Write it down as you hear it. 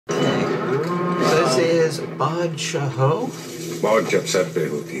This is Baadshaho. मौत जब sir पे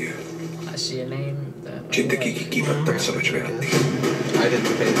होती है, I see a name that जिंदगी की कीमत तब समझ में आती है। I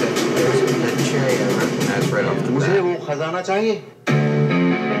didn't pay attention. There's that Jay I recognize right off the मुझे bat. वो खजाना चाहिए।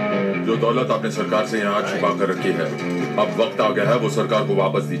 जो दौलत आपने सरकार से यहाँ छुपा कर रखी है, अब वक्त आ गया है वो सरकार को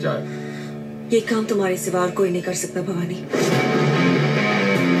वापस दी जाए। ये काम तुम्हारे सिवा और कोई नहीं कर सकता Bhavani.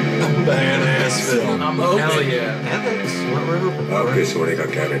 Badass film. I'm hoping. Hell yeah. And that's what we're hoping for. आपके सोने का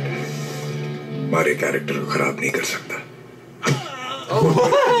कैरेट हमारे कैरेक्टर को खराब नहीं कर सकता।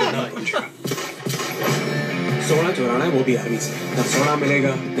 सोना चुराना है वो भी आर्मी से। न सोना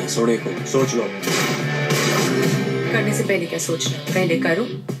मिलेगा न सोने को। सोच लो। करने से पहले क्या सोचना? पहले करो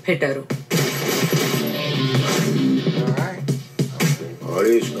फिर डरो। और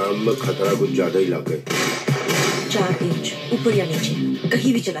इस काम में खतरा कुछ ज्यादा ही लग गए। 4 इंच ऊपर या नीचे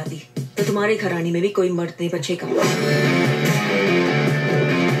कहीं भी चला दी तो तुम्हारे घरानी में भी कोई मर्द नहीं बचेगा।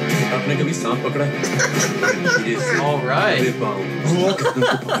 आपने कभी सांप पकड़ा? All right.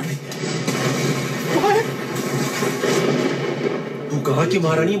 तू कहाँ की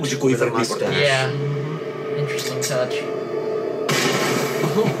महारानी? मुझे कोई फर्क नहीं पड़ता। Yeah. Interesting touch.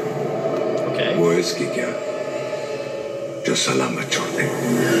 Okay. वो इसकी क्या जो सलामत छोड़ दे।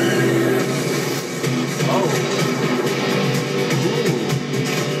 Oh.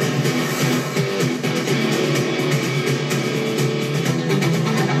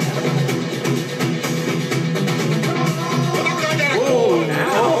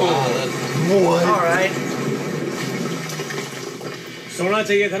 What? All right. सोना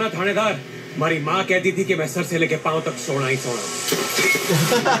चाहिए था ना थानेदार? हमारी माँ कहती थी कि मैं सर से लेके पाँव तक सोना ही सोना।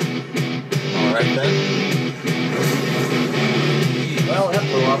 All right then. Well, that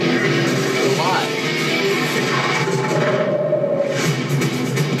blew up a lot.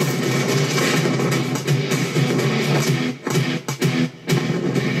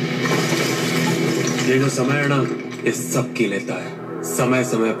 ये जो समय है ना, इस सब की लेता है। समय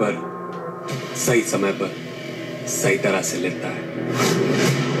समय पर, सही समय पर, सही तरह से लेता है।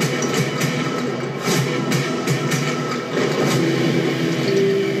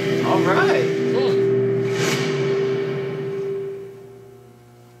 All right.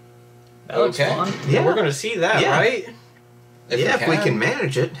 That looks fun. Yeah. We're gonna see that, Yeah. right? If we can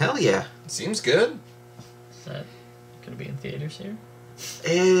manage it, hell yeah. Seems good. Is that gonna be in theaters here?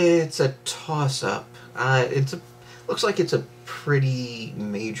 It's a toss-up. Looks like it's a pretty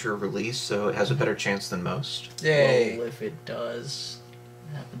major release, so it has a better chance than most. Yay. Well, if it does,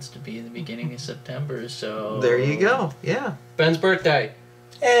 it happens to be in the beginning of September, so There you go. Yeah. Ben's birthday.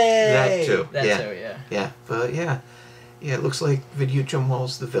 That too. That's yeah. so yeah. Yeah. But yeah. Yeah, it looks like Vidyut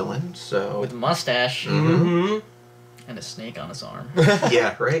Jamwal's the villain, so With a mustache Mm-hmm. and a snake on his arm.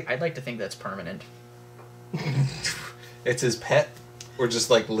 yeah, right? I'd like to think that's permanent. It's his pet, or just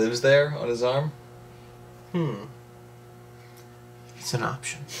like lives there on his arm. It's an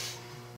option.